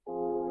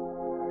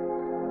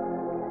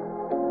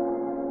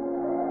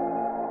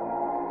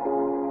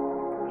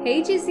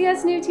Hey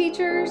GCS new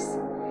teachers,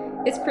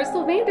 it's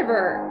Crystal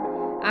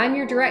Vandiver. I'm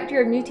your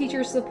Director of New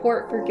Teacher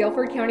Support for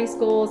Guilford County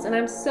Schools, and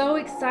I'm so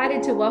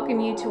excited to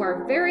welcome you to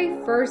our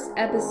very first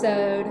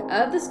episode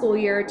of the school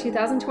year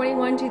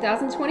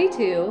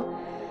 2021-2022,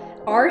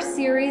 our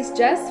series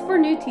just for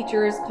new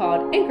teachers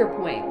called Anchor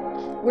Point,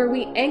 where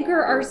we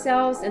anchor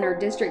ourselves in our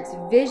district's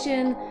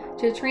vision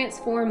to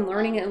transform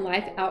learning and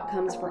life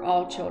outcomes for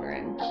all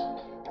children.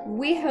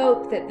 We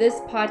hope that this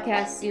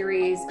podcast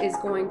series is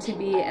going to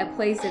be a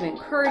place of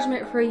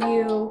encouragement for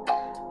you,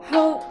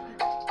 hope,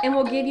 and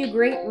will give you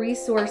great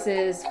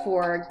resources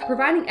for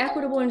providing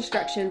equitable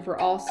instruction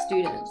for all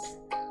students.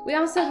 We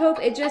also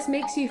hope it just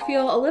makes you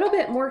feel a little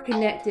bit more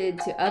connected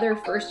to other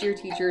first-year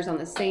teachers on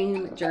the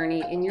same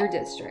journey in your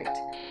district.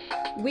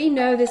 We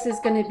know this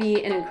is going to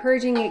be an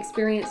encouraging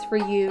experience for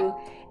you,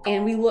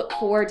 and we look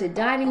forward to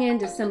diving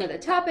into some of the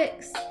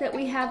topics that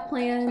we have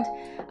planned,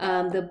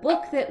 the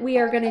book that we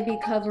are going to be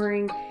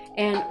covering,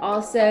 and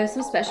also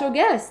some special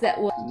guests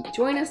that will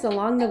join us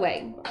along the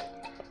way.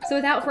 So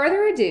without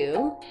further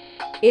ado,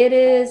 it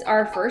is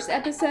our first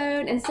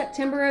episode in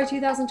September of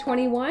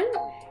 2021,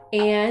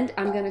 and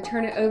I'm going to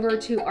turn it over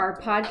to our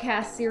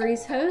podcast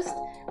series host,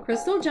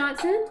 Crystal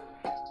Johnson,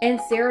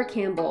 and Sarah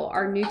Campbell,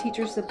 our new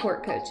teacher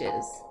support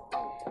coaches.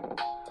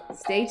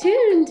 Stay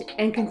tuned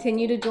and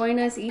continue to join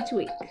us each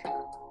week.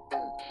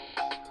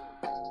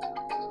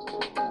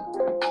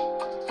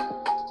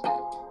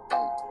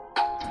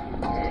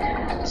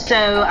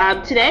 So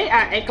today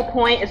our anchor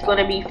point is going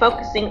to be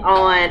focusing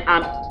on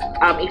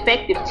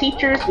effective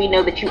teachers. We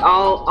know that you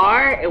all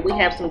are, and we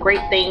have some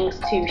great things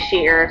to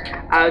share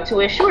to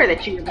ensure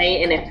that you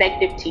remain an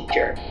effective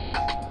teacher.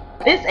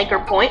 This anchor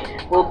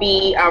point will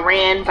be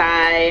ran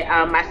by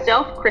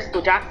myself,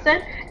 Crystal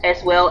Johnson,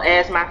 as well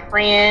as my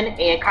friend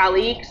and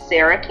colleague,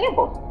 Sarah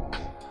Campbell.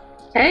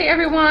 Hey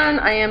everyone,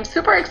 I am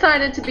super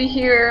excited to be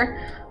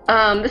here.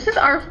 This is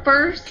our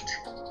first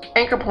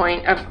anchor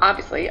point of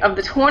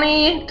the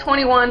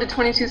 2021 to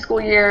 22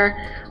 school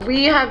year.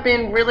 We have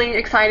been really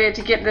excited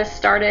to get this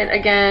started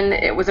again.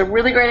 It was a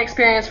really great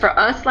experience for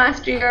us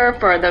last year,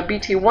 for the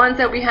BT1s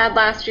that we had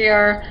last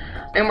year,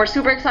 and we're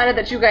super excited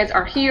that you guys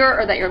are here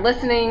or that you're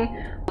listening.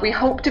 We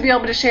hope to be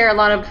able to share a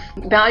lot of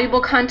valuable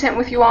content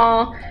with you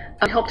all.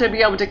 We hope to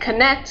be able to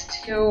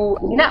connect, to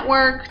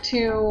network,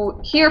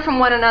 to hear from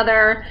one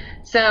another.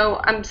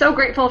 So I'm so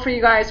grateful for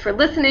you guys for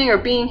listening or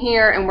being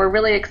here, and we're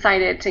really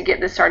excited to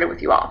get this started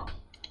with you all.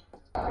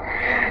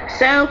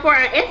 So for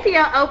our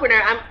NCL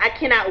opener, I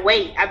cannot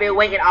wait. I've been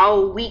waiting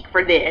all week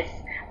for this.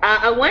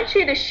 I want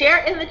you to share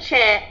in the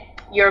chat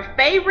your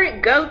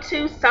favorite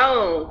go-to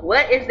song.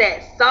 What is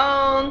that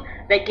song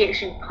that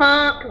gets you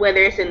pumped,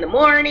 whether it's in the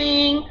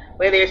morning,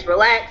 whether it's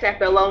relaxed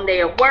after a long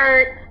day of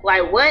work?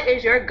 Like, what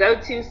is your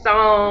go-to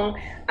song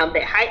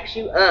that hypes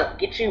you up,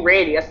 gets you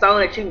ready, a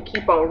song that you can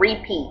keep on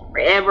repeat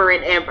forever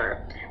and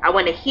ever? I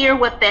want to hear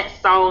what that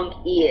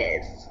song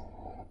is.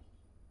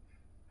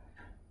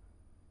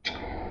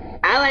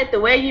 I like the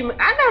way you,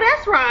 I know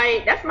that's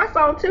right. That's my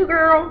song too,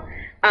 girl.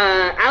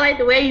 I like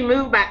the way you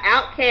move by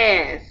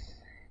Outkast.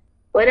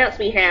 What else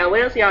we have?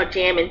 What else y'all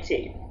jamming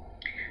to?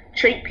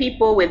 Treat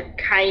people with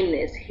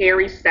kindness,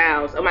 Harry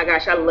Styles. Oh my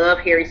gosh, I love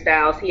Harry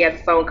Styles. He has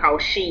a song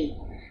called She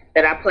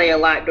that I play a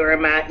lot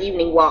during my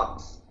evening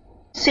walks.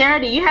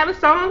 Sarah, do you have a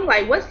song?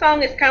 Like, what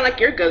song is kind of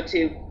like your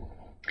go-to?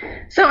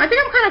 So I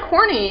think I'm kind of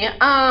corny.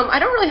 I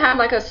don't really have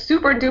like a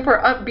super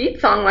duper upbeat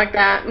song like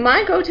that.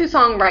 My go-to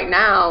song right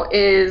now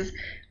is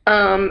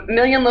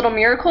Million Little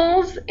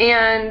Miracles,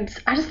 and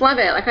I just love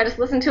it. Like, I just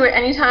listen to it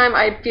anytime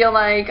I feel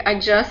like I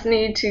just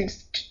need to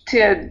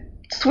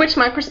switch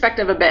my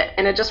perspective a bit,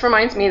 and it just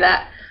reminds me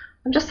that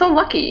I'm just so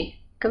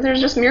lucky because there's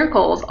just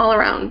miracles all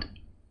around.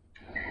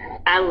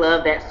 I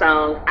love that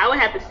song. I would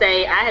have to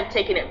say I have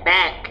taken it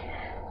back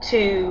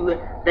to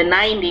the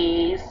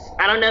 90s.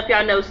 I don't know if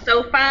y'all know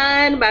So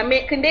Fine by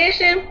Mint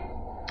Condition,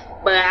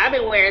 but I've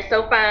been wearing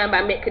So Fine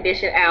by Mint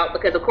Condition out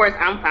because, of course,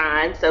 I'm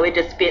fine, so it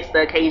just fits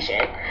the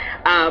occasion.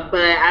 But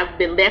I've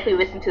been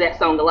definitely listening to that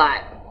song a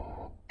lot.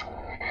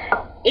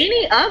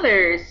 Any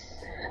others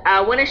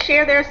want to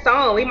share their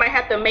song? We might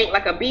have to make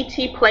like a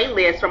BT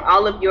playlist from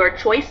all of your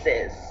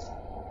choices.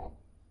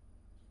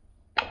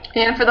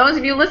 And for those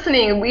of you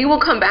listening, we will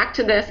come back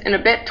to this in a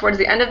bit towards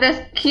the end of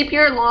this. Keep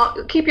your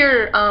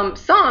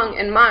song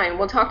in mind.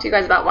 We'll talk to you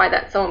guys about why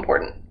that's so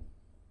important.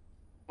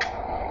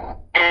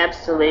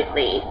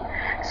 Absolutely.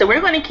 So we're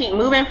going to keep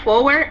moving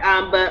forward,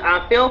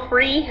 but feel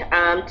free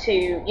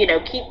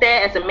to keep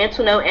that as a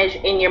mental note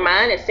in your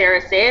mind, as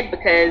Sarah said,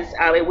 because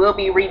it will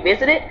be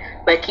revisited.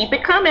 But keep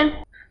it coming.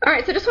 All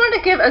right. So just wanted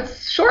to give a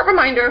short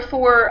reminder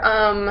for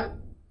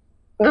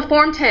the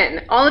Form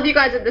 10. All of you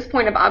guys at this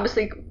point have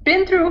obviously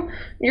been through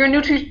your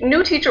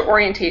new teacher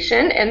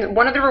orientation, and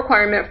one of the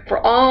requirements for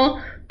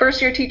all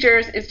first-year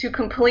teachers is to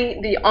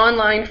complete the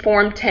online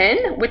Form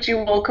 10, which you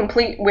will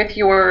complete with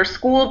your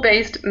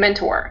school-based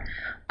mentor.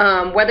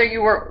 Whether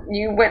you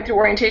went through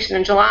orientation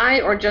in July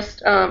or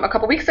just a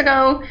couple weeks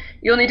ago,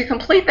 you'll need to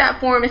complete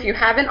that form if you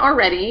haven't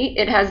already.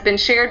 It has been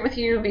shared with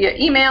you via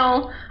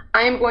email.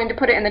 I am going to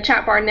put it in the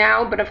chat bar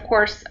now, but of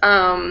course,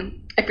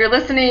 if you're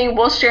listening,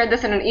 we'll share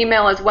this in an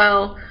email as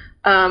well.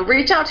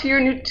 Reach out to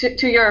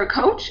your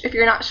coach if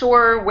you're not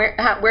sure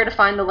where to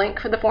find the link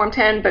for the Form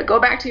 10, but go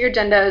back to your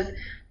agendas.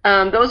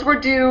 Those were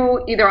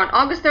due either on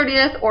August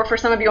 30th or for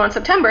some of you on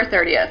September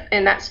 30th,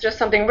 and that's just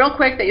something real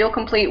quick that you'll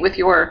complete with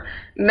your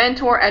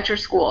mentor at your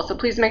school. So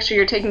please make sure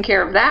you're taking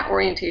care of that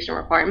orientation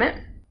requirement.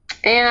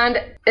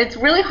 And it's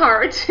really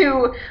hard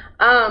to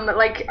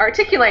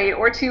articulate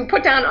or to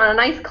put down on a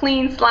nice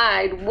clean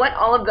slide what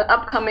all of the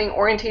upcoming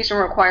orientation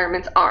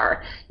requirements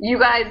are. You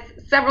guys,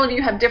 several of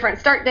you have different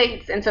start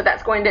dates, and so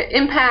that's going to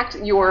impact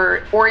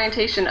your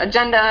orientation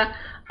agenda.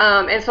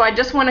 And so I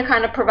just want to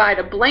kind of provide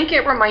a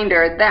blanket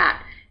reminder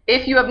that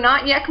if you have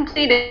not yet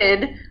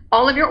completed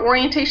all of your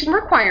orientation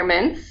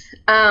requirements,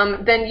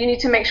 then you need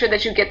to make sure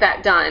that you get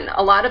that done.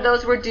 A lot of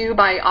those were due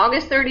by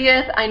August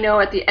 30th. I know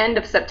at the end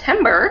of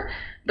September,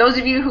 those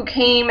of you who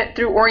came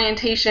through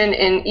orientation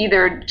in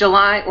either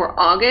July or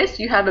August,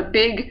 you have a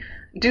big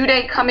due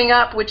date coming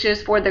up, which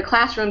is for the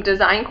classroom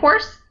design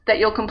course that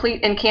you'll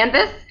complete in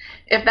Canvas.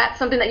 If that's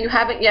something that you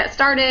haven't yet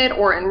started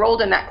or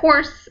enrolled in that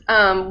course,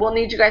 we'll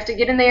need you guys to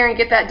get in there and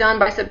get that done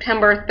by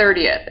September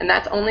 30th. And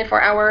that's only for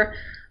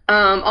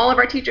all of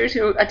our teachers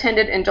who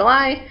attended in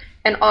July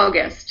and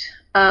August.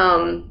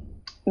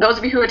 Those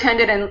of you who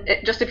attended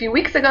just a few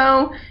weeks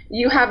ago,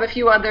 you have a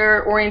few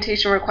other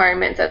orientation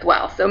requirements as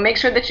well. So make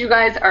sure that you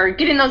guys are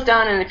getting those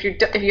done. And if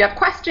you have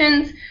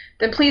questions,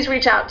 then please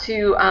reach out to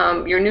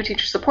your new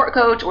teacher support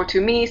coach or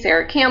to me,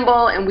 Sarah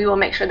Campbell, and we will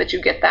make sure that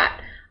you get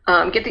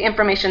the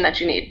information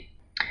that you need.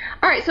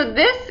 All right, so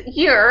this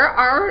year,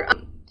 our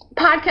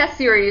podcast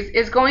series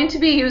is going to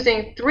be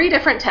using 3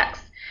 different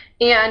texts.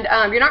 And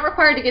you're not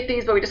required to get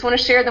these, but we just want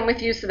to share them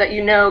with you so that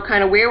you know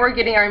kind of where we're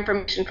getting our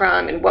information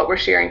from and what we're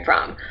sharing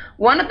from.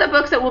 One of the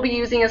books that we'll be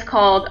using is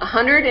called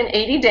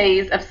 180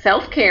 Days of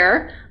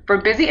Self-Care for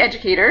Busy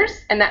Educators,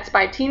 and that's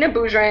by Tina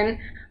Boudrin.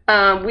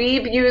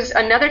 We've used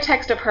another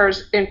text of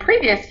hers in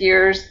previous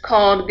years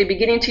called The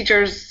Beginning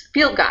Teacher's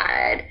Field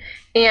Guide.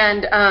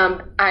 And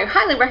I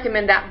highly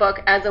recommend that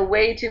book as a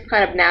way to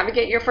kind of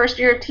navigate your first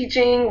year of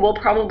teaching. We'll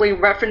probably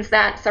reference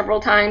that several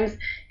times.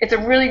 It's a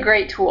really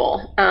great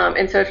tool.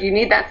 And so if you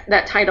need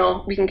that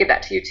title, we can get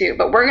that to you too.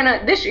 But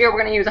this year, we're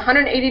going to use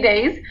 180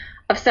 Days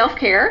of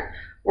Self-Care.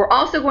 We're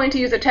also going to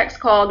use a text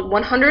called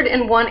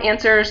 101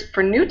 Answers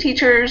for New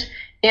Teachers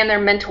and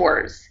Their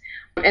Mentors.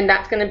 And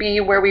that's going to be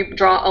where we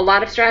draw a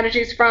lot of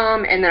strategies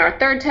from. And then our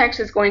third text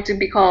is going to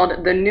be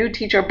called The New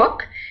Teacher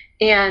Book.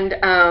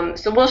 And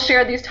so we'll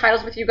share these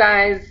titles with you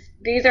guys.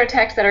 These are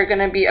texts that are going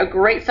to be a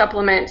great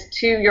supplement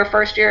to your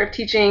first year of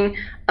teaching,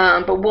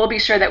 but we'll be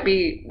sure that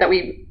we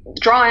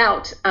draw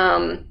out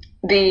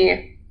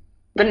the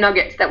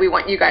nuggets that we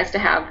want you guys to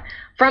have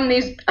from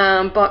these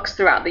books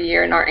throughout the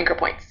year in our anchor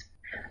points.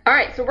 All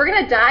right, so we're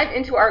going to dive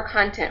into our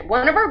content.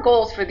 One of our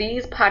goals for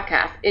these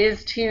podcasts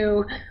is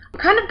to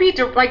kind of be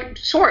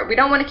short. We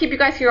don't want to keep you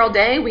guys here all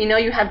day. We know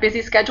you have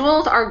busy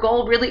schedules. Our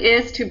goal really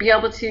is to be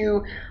able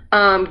to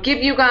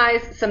give you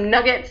guys some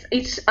nuggets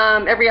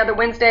every other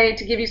Wednesday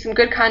to give you some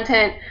good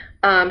content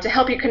to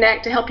help you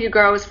connect, to help you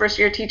grow as first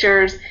year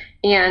teachers,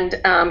 and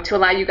to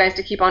allow you guys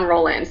to keep on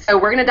rolling. So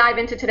we're going to dive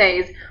into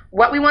today's.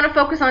 What we want to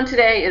focus on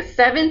today is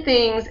 7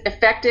 things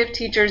effective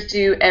teachers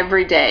do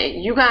every day.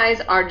 You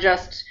guys are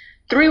just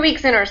 3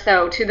 weeks in or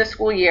so to the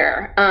school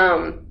year.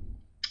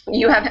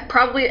 You have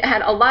probably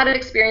had a lot of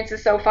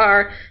experiences so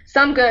far,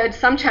 some good,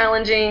 some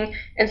challenging,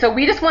 and so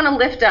we just want to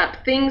lift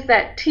up things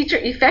that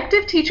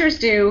effective teachers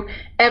do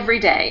every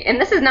day. And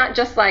this is not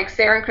just like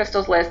Sarah and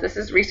Crystal's list. This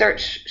is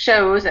research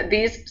shows that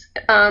these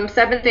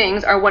 7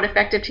 things are what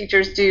effective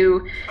teachers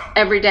do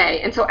every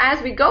day. And so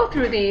as we go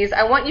through these,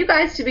 I want you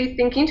guys to be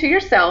thinking to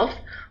yourself,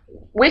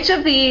 which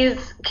of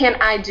these can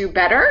I do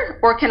better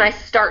or can I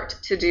start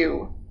to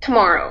do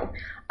tomorrow?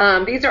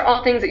 These are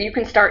all things that you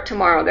can start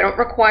tomorrow. They don't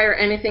require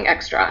anything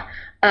extra.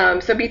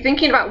 So be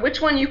thinking about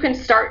which one you can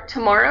start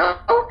tomorrow.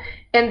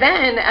 And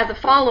then as a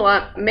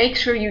follow-up, make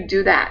sure you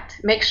do that.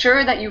 Make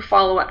sure that you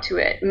follow up to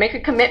it. Make a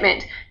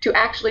commitment to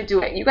actually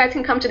do it. You guys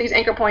can come to these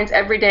anchor points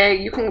every day.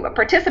 You can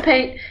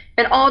participate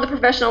in all the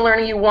professional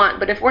learning you want.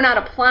 But if we're not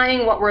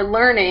applying what we're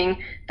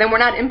learning, then we're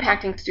not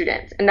impacting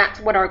students. And that's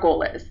what our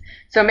goal is.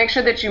 So make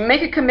sure that you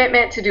make a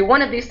commitment to do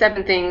one of these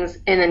 7 things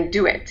and then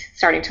do it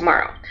starting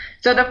tomorrow.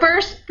 So the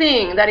first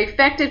thing that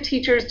effective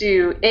teachers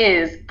do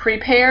is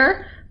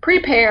prepare,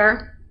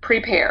 prepare,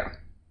 prepare.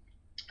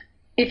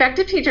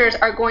 Effective teachers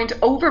are going to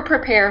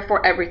over-prepare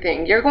for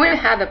everything. You're going to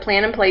have a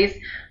plan in place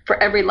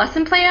for every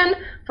lesson plan,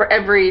 for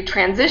every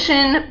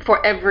transition,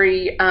 for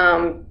every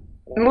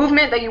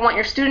movement that you want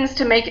your students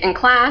to make in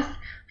class,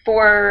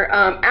 for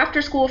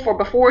after school, for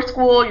before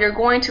school. You're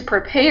going to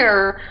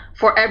prepare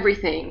for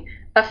everything.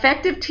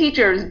 Effective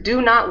teachers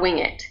do not wing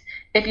it.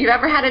 If you've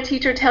ever had a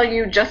teacher tell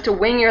you just to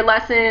wing your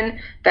lesson,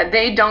 that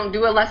they don't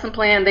do a lesson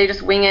plan, they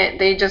just wing it,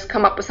 they just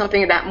come up with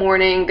something that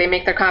morning, they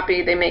make their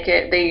copy,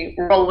 they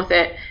roll with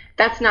it,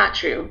 that's not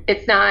true.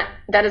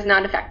 That is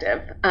not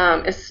effective,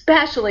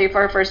 especially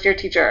for a first year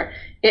teacher.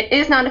 It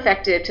is not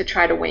effective to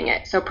try to wing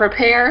it. So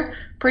prepare,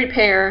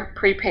 prepare,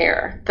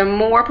 prepare. The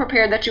more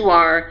prepared that you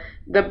are,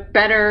 the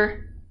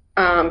better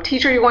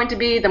teacher you're going to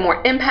be, the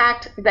more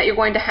impact that you're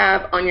going to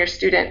have on your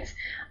students.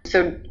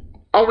 So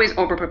always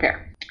over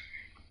prepare.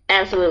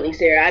 Absolutely,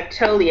 Sarah. I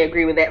totally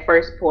agree with that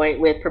first point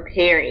with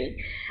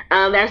preparing.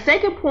 Our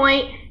second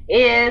point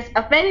is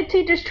effective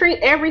teachers treat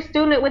every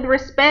student with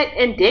respect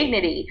and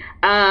dignity.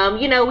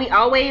 We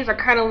always are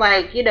kind of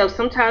like,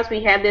 sometimes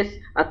we have this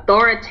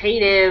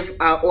authoritative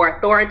or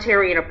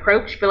authoritarian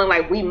approach, feeling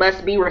like we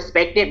must be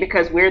respected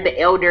because we're the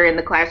elder in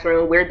the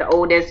classroom, we're the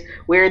oldest,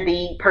 we're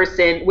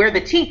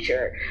the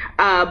teacher.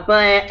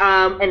 But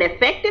an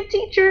effective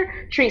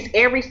teacher treats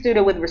every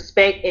student with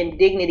respect and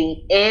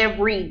dignity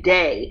every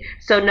day.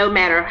 So no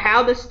matter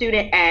how the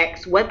student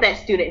acts, what that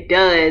student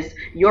does,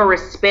 your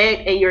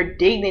respect and your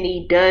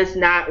dignity does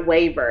not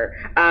waver.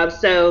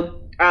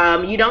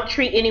 You don't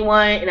treat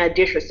anyone in a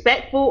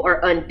disrespectful or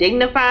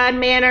undignified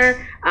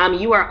manner.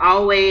 You are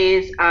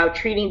always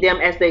treating them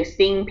as the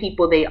esteemed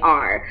people they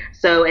are.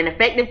 So an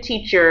effective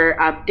teacher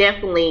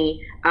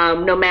definitely,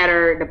 no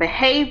matter the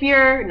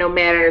behavior, no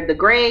matter the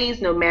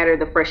grades, no matter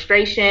the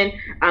frustration,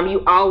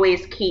 you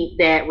always keep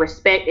that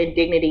respect and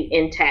dignity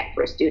intact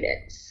for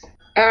students.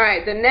 All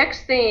right, the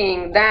next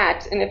thing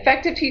that an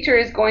effective teacher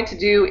is going to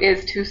do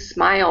is to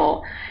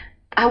smile.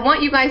 I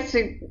want you guys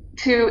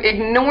to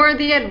ignore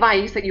the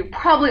advice that you've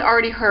probably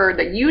already heard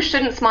that you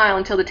shouldn't smile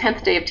until the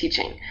 10th day of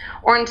teaching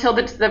or until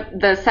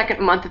the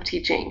second month of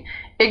teaching.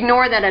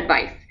 Ignore that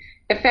advice.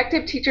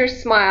 Effective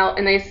teachers smile,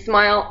 and they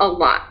smile a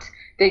lot.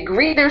 They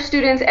greet their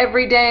students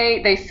every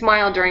day. They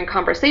smile during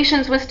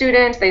conversations with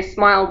students. They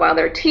smile while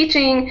they're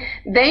teaching.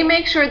 They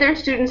make sure their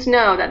students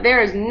know that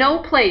there is no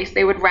place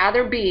they would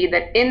rather be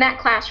than in that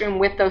classroom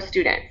with those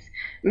students.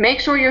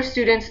 Make sure your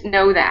students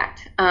know that.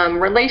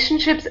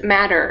 Relationships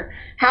matter.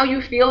 How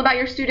you feel about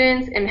your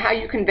students and how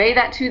you convey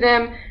that to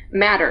them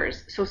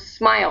matters. So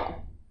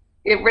smile.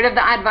 Get rid of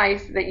the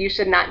advice that you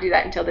should not do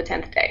that until the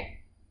 10th day.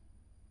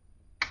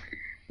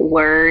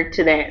 Word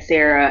to that,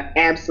 Sarah.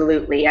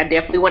 Absolutely. I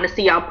definitely want to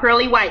see y'all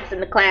pearly whites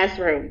in the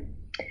classroom.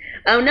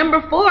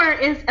 Number 4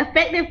 is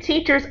effective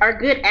teachers are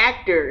good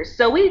actors.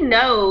 So we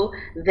know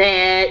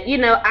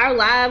that, our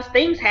lives,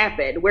 things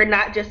happen. We're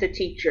not just a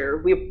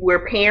teacher.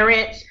 We're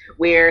parents,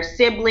 we're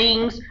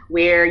siblings,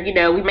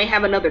 we may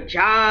have another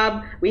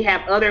job. We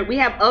have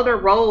other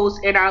roles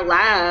in our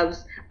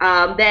lives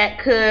that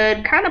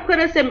could kind of put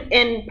us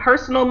in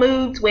personal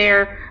moods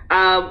where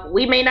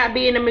we may not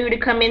be in the mood to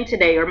come in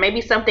today, or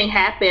maybe something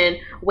happened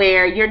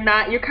where you're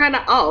kind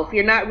of off.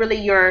 You're not really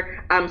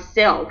your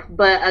self.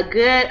 But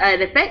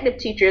an effective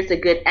teacher is a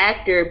good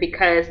actor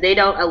because they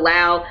don't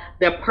allow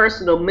their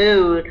personal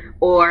mood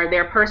or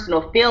their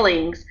personal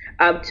feelings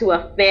to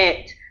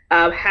affect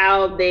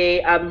how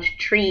they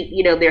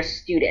treat their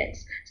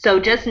students. So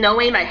just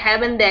knowing, like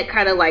having that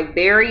kind of like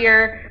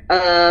barrier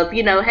of,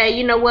 hey,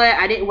 you know what,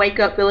 I didn't wake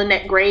up feeling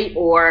that great,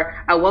 or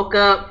I woke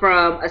up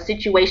from a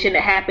situation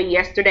that happened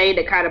yesterday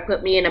that kind of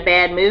put me in a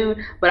bad mood,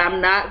 but I'm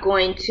not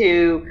going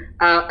to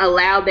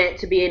allow that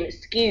to be an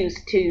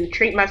excuse to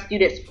treat my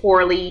students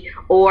poorly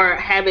or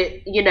have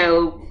it,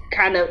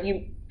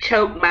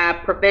 choke my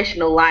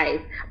professional life.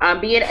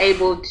 Being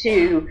able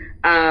to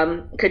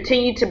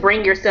continue to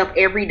bring yourself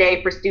every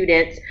day for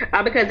students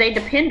because they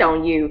depend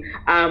on you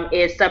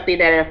is something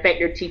that an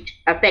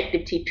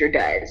effective teacher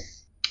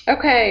does.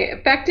 Okay,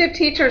 effective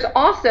teachers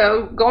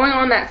also, going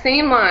on that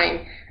same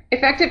line,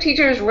 effective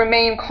teachers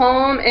remain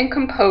calm and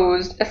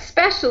composed,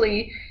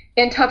 especially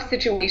in tough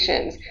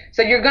situations.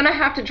 So you're going to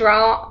have to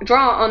draw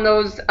on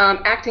those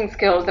acting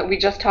skills that we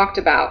just talked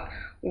about.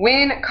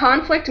 When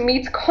conflict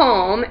meets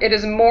calm, it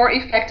is more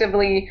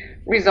effectively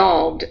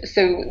resolved.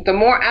 So the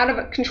more out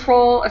of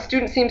control a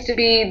student seems to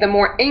be, the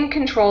more in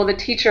control the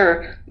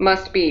teacher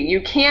must be.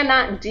 You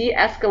cannot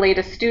de-escalate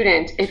a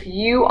student if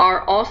you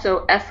are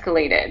also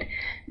escalated.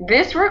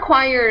 This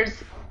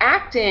requires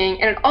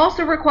acting, and it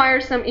also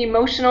requires some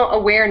emotional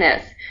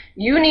awareness.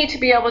 You need to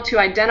be able to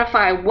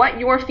identify what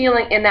you're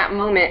feeling in that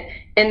moment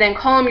and then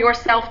calm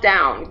yourself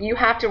down. You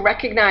have to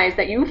recognize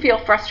that you feel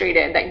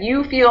frustrated, that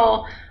you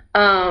feel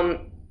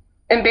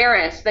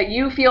embarrassed, that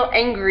you feel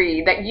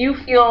angry, that you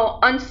feel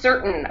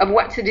uncertain of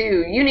what to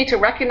do. You need to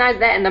recognize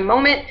that in the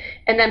moment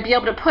and then be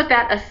able to put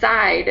that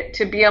aside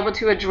to be able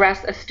to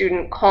address a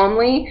student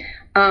calmly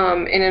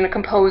and in a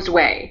composed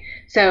way.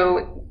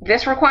 So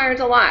this requires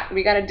a lot.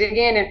 We got to dig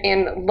in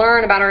and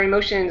learn about our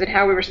emotions and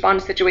how we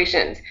respond to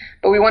situations.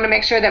 But we want to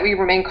make sure that we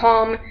remain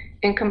calm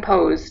and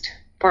composed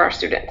for our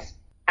students.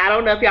 I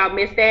don't know if y'all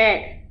missed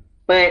that,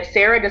 but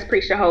Sarah just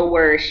preached the whole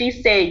word. She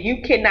said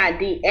you cannot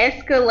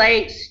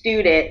de-escalate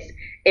students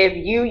if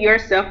you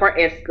yourself are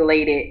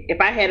escalated.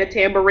 If I had a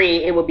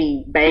tambourine, it would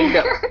be banged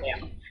up.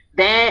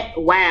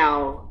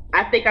 Wow.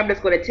 I think I'm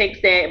just going to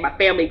text that in my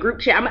family group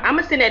chat. I'm going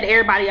to send that to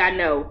everybody I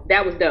know.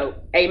 That was dope.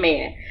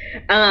 Amen.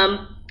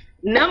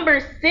 Number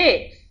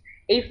 6,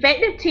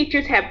 effective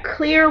teachers have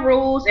clear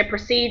rules and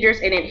procedures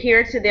and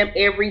adhere to them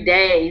every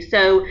day.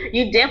 So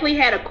you definitely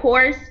had a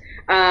course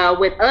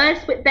with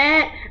us with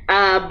that.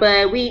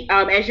 But we,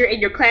 as you're in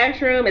your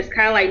classroom, it's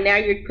kind of like now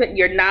you're putting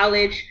your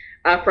knowledge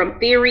from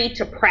theory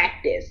to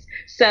practice.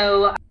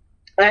 So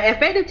an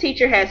effective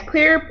teacher has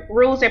clear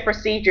rules and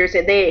procedures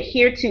that they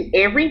adhere to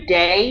every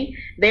day.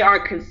 They are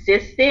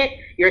consistent.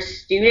 Your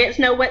students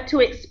know what to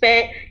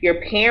expect.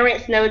 Your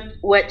parents know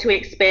what to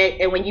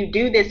expect. And when you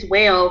do this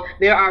well,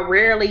 there are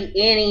rarely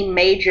any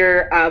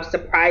major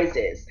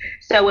surprises.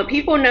 So when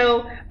people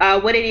know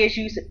what it is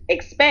you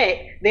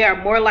expect, they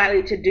are more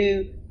likely to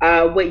do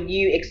what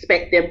you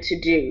expect them to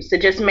do. So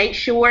just make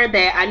sure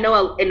that, I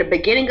know in the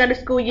beginning of the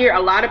school year,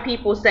 a lot of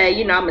people say,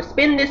 I'm going to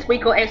spend this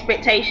week on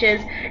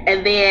expectations.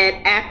 And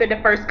then after the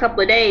first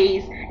couple of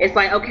days, it's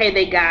like, okay,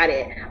 they got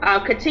it.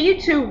 Continue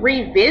to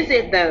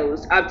revisit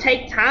those.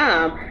 Take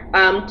time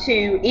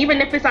to,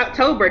 even if it's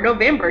October,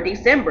 November,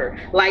 December,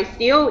 like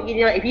still,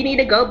 if you need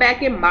to go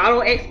back and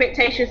model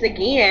expectations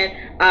again,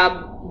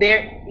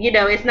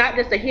 it's not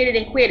just a hit it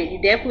and quit it.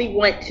 You definitely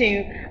want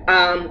to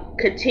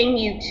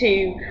continue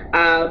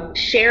to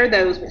share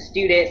those with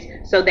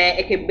students so that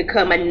it can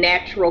become a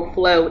natural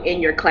flow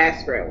in your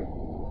classroom.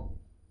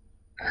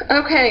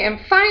 Okay, and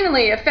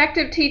finally,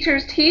 effective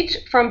teachers teach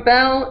from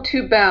bell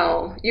to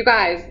bell. You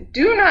guys,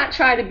 do not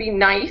try to be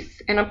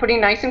nice, and I'm putting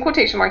nice in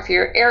quotation marks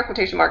here, air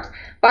quotation marks,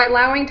 by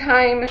allowing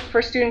time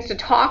for students to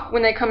talk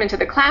when they come into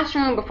the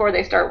classroom before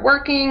they start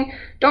working.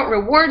 Don't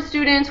reward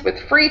students with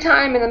free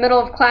time in the middle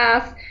of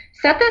class.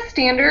 Set the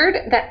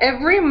standard that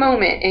every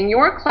moment in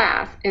your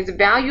class is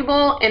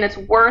valuable and it's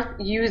worth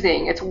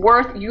using, it's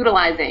worth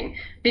utilizing,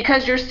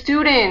 because your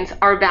students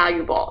are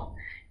valuable.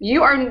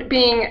 You are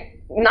being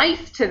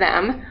nice to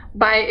them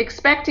by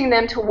expecting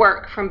them to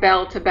work from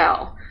bell to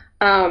bell.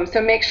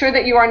 So make sure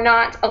that you are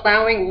not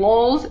allowing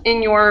lulls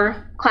in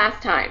your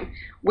class time.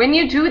 When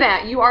you do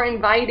that, you are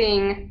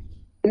inviting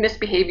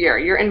misbehavior.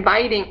 You're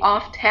inviting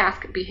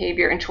off-task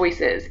behavior and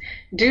choices.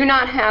 Do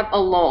not have a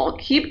lull.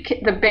 Keep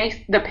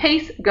the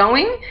pace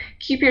going.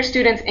 Keep your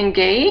students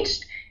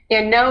engaged,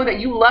 and know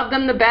that you love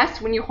them the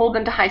best when you hold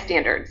them to high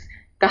standards.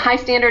 The high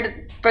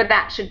standard for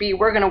that should be,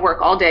 we're going to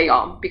work all day,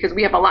 y'all, because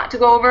we have a lot to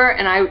go over,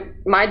 and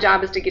my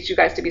job is to get you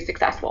guys to be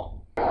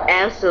successful.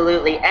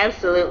 Absolutely,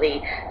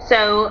 absolutely.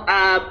 So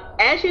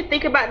as you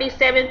think about these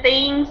 7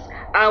 things,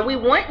 we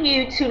want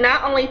you to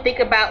not only think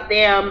about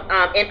them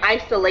in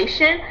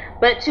isolation,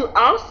 but to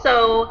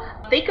also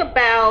think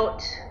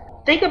about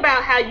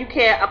how you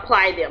can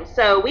apply them.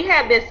 So we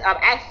have this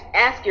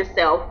ask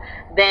yourself,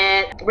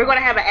 that we're going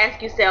to have an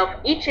ask yourself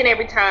each and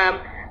every time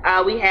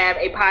we have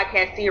a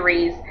podcast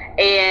series,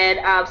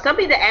 and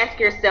something to ask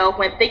yourself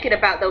when thinking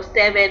about those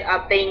 7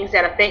 things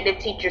that effective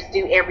teachers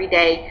do every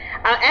day.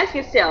 Ask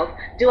yourself,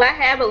 do I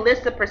have a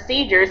list of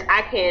procedures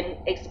I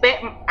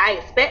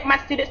expect my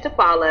students to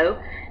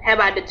follow? Have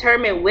I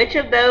determined which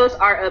of those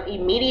are of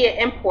immediate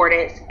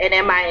importance, and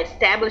am I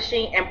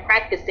establishing and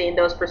practicing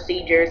those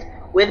procedures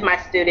with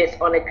my students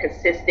on a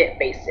consistent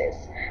basis?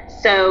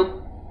 So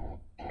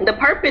the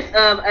purpose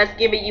of us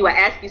giving you a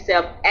ask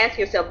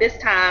yourself this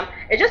time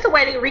is just a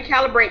way to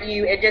recalibrate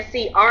you and just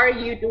see, are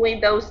you doing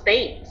those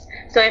things?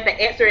 So if the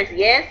answer is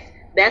yes,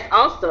 that's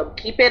awesome.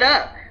 Keep it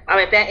up.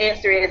 If that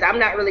answer is I'm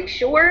not really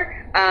sure,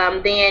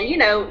 then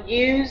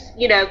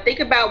think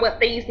about what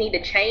things need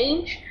to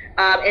change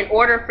in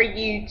order for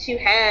you to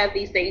have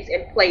these things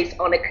in place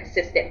on a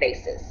consistent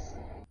basis.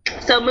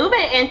 So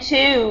moving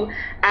into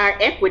our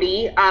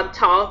equity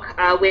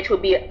talk, which will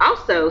be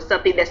also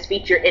something that's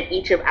featured in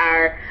each of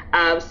our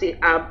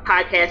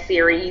podcast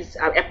series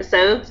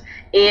episodes,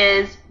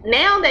 is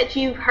now that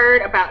you've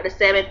heard about the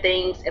 7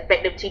 things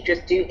effective teachers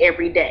do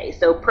every day.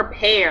 So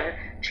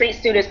prepare, treat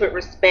students with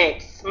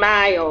respect,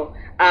 smile,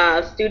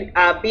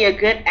 be a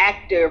good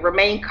actor,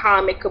 remain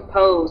calm and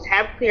composed,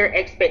 have clear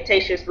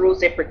expectations,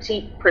 rules, and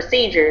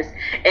procedures,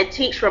 and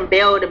teach from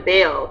bell to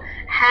bell.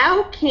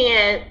 How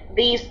can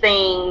these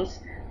things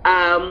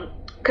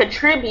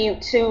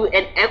contribute to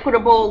an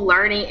equitable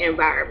learning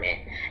environment?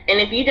 And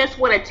if you just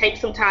want to take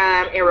some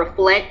time and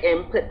reflect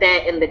and put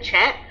that in the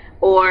chat,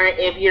 or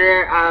if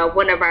you're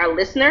one of our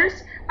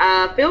listeners,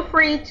 feel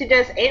free to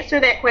just answer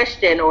that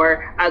question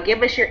or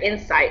give us your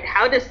insight.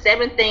 How does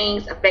 7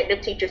 things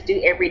effective teachers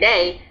do every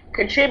day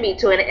contribute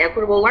to an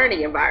equitable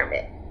learning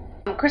environment?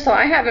 Crystal,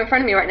 I have in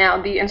front of me right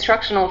now the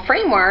instructional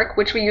framework,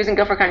 which we use in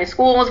Guilford County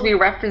Schools. We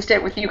referenced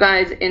it with you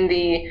guys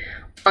in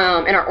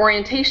our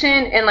orientation,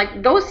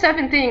 and those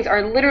 7 things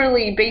are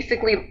literally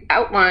basically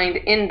outlined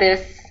in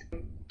this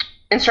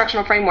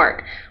instructional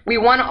framework. We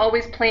want to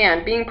always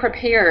plan. Being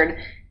prepared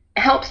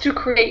helps to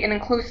create an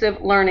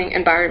inclusive learning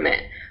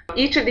environment.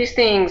 Each of these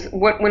things,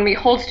 when we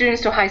hold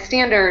students to a high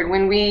standard,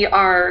 when we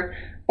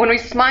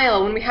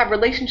smile, when we have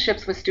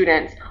relationships with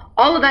students,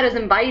 all of that is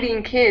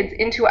inviting kids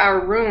into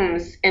our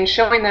rooms and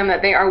showing them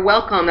that they are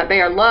welcome, that they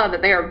are loved,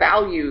 that they are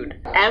valued.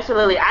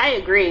 Absolutely. I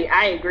agree.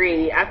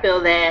 I feel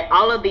that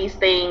all of these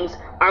things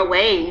are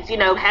ways,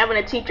 having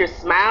a teacher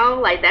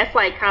smile, that's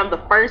kind of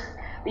the first,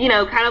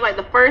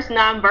 the first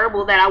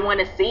nonverbal that I want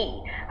to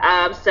see.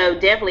 So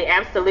definitely,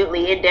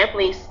 absolutely. It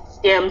definitely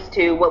stems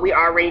to what we're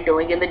already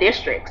doing in the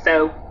district.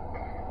 So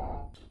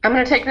I'm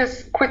going to take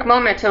this quick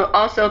moment to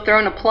also throw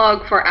in a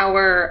plug for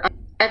our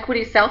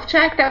equity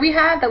self-check that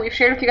we've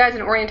shared with you guys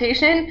in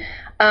orientation.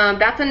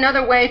 That's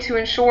another way to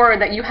ensure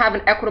that you have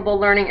an equitable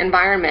learning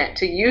environment,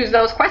 to use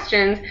those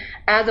questions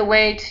as a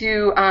way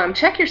to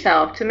check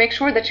yourself, to make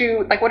sure that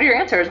you, like, what are your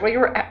answers? What do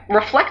you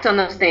reflect on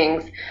those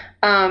things?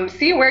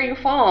 See where you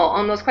fall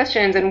on those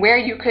questions and where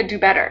you could do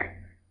better.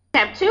 We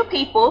have two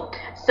people.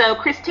 So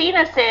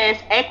Christina says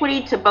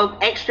equity to both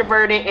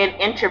extroverted and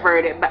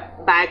introverted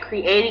by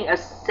creating a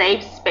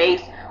safe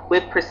space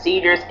with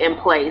procedures in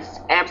place.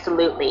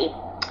 Absolutely.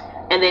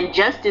 And then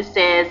Justice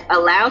says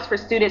allows for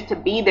students to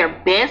be their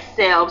best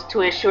selves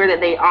to ensure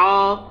that they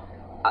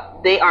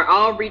are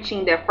all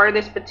reaching their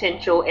furthest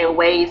potential in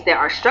ways that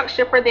are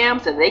structured for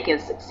them so they can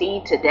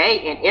succeed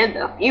today and in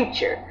the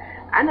future.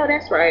 I know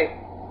that's right.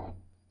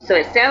 So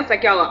it sounds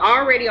like y'all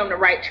are already on the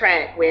right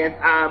track with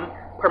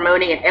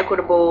promoting an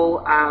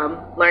equitable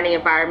learning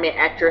environment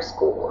at your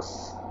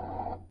schools.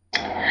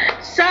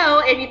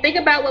 So if you think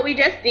about what we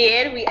just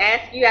did, we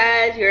asked you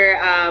guys your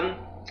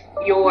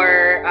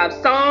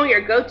song,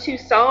 your go-to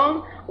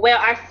song. Well,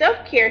 our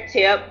self-care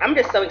tip, I'm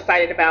just so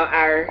excited about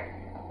our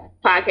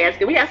podcast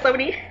because we have so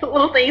many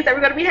little things that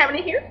we're going to be having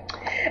in here.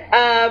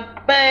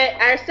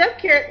 But our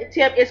self-care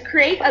tip is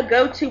create a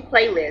go-to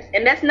playlist.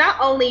 And that's not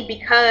only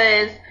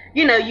because,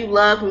 you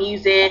love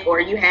music or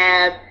you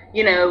have,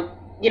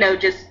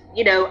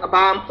 a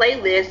bomb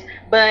playlist,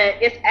 but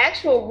it's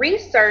actual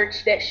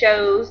research that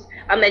shows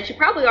that you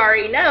probably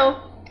already know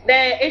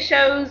that it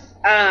shows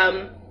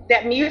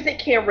that music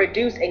can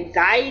reduce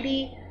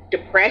anxiety,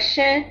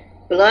 depression,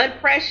 blood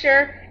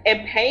pressure,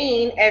 and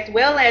pain, as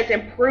well as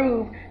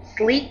improve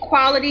sleep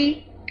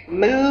quality,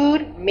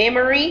 mood,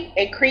 memory,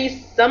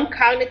 increase some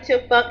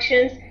cognitive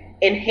functions,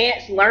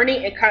 enhance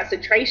learning and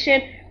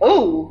concentration,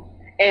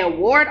 and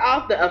ward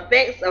off the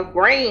effects of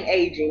brain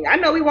aging. I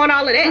know we want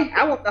all of that.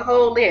 I want the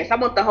whole list. I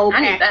want the whole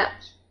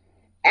package.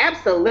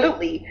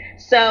 Absolutely.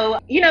 So,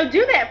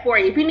 do that for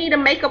you. If you need to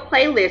make a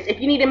playlist,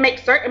 if you need to make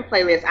certain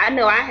playlists, I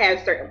know I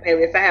have certain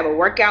playlists. I have a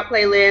workout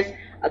playlist,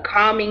 a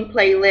calming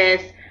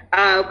playlist.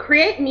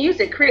 Create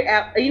music,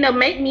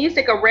 make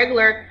music a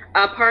regular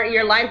part of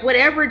your life,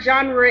 whatever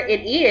genre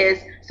it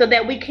is, so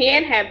that we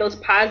can have those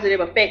positive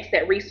effects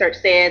that research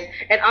says.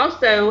 And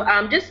also,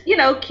 just,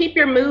 keep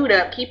your mood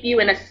up, keep you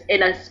in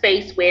a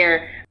space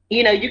where,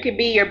 you can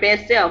be your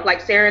best self.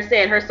 Like Sarah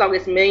said, her song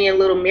is Million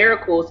Little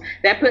Miracles.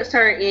 That puts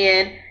her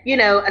in,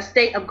 a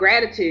state of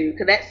gratitude,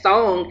 because that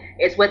song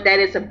is what that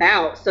is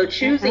about. So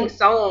choosing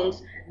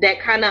songs that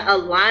kind of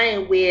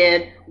align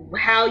with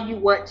how you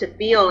want to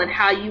feel and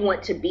how you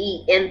want to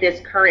be in this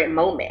current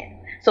moment.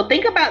 So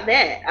think about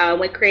that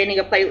when creating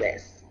a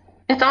playlist.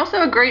 It's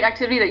also a great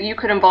activity that you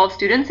could involve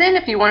students in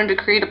if you wanted to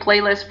create a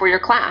playlist for your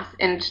class,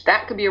 and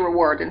that could be a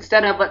reward.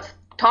 Instead of let's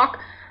talk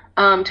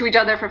to each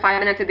other for 5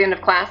 minutes at the end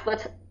of class,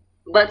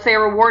 let's say a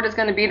reward is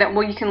going to be that,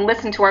 well, you can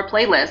listen to our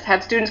playlist,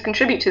 have students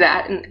contribute to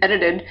that in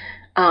edited,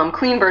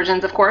 clean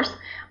versions, of course,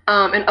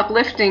 and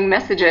uplifting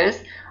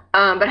messages.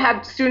 But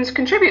have students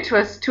contribute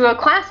to a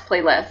class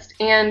playlist,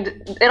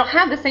 and it'll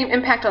have the same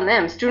impact on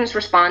them. Students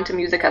respond to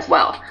music as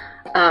well.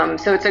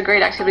 So it's a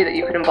great activity that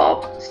you could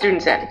involve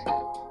students in.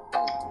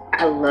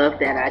 I love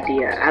that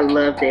idea. I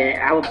love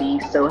that. I would be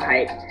so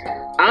hyped.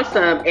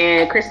 Awesome.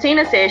 And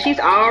Christina says she's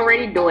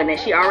already doing it.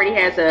 She already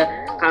has a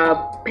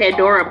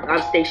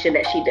Pandora station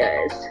that she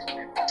does.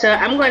 So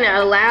I'm going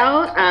to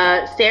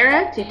allow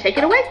Sarah to take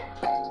it away.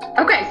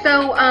 Okay,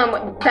 so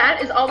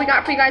that is all we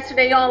got for you guys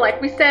today, y'all.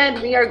 Like we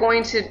said, we are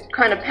going to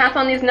kind of pass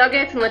on these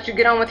nuggets and let you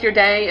get on with your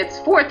day. It's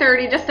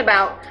 4:30, just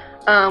about.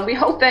 We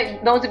hope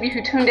that those of you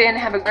who tuned in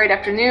have a great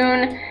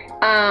afternoon.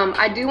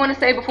 I do want to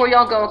say before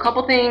y'all go a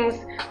couple things.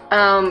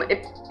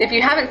 If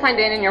you haven't signed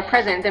in and you're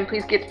present, then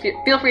please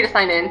feel free to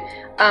sign in.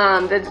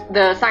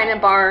 The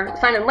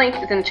sign-in link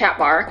is in the chat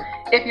bar.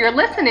 If you're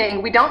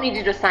listening, we don't need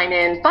you to sign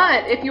in,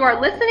 but if you are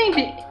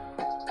listening,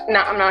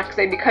 I'm not going to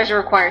say because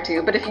you're required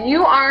to, but if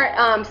you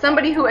are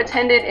somebody who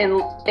attended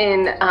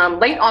in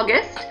late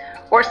August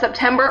or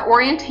September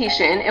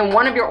orientation, and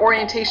one of your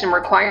orientation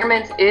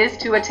requirements is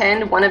to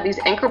attend one of these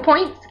anchor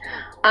points,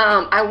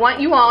 I want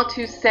you all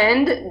to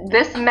send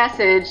this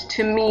message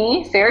to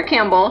me, Sarah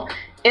Campbell,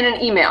 in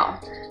an email.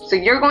 So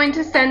you're going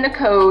to send the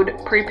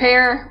code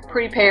prepare.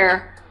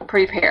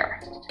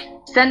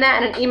 Send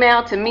that in an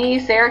email to me,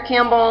 Sarah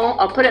Campbell.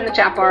 I'll put it in the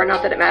chat bar.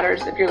 Not that it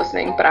matters if you're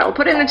listening, but I will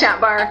put it in the chat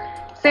bar.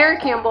 Sarah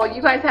Campbell,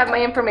 you guys have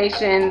my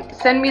information.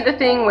 Send me the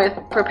thing with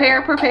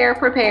prepare,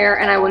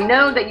 and I will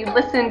know that you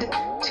listened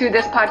to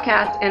this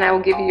podcast, and I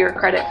will give you your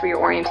credit for your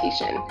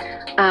orientation.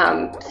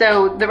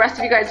 So the rest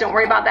of you guys, don't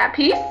worry about that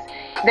piece.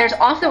 There's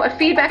also a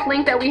feedback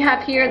link that we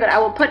have here that I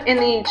will put in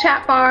the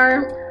chat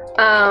bar.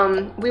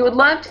 We would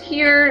love to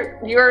hear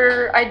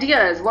your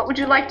ideas. What would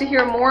you like to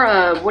hear more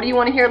of? What do you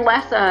want to hear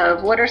less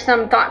of? What are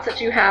some thoughts that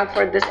you have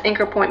for this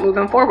anchor point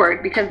moving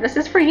forward? Because this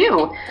is for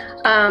you.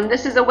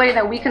 This is a way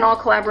that we can all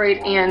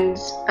collaborate and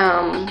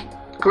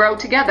grow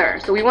together.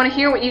 So we want to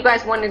hear what you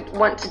guys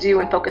want to do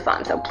and focus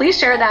on. So please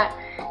share that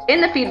in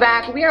the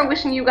feedback. We are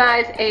wishing you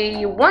guys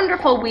a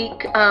wonderful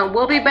week.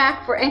 We'll be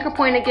back for Anchor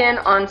Point again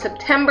on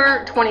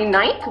September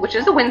 29th, which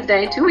is a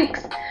Wednesday, 2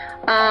 weeks.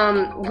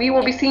 We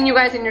will be seeing you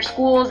guys in your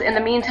schools. In the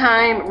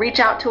meantime, reach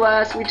out to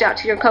us, reach out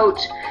to your coach.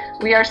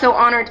 We are so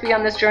honored to be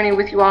on this journey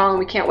with you all, and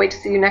we can't wait to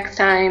see you next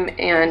time.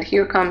 And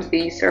here comes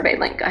the survey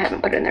link. I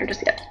haven't put it in there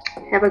just yet.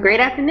 Have a great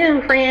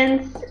afternoon,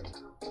 friends.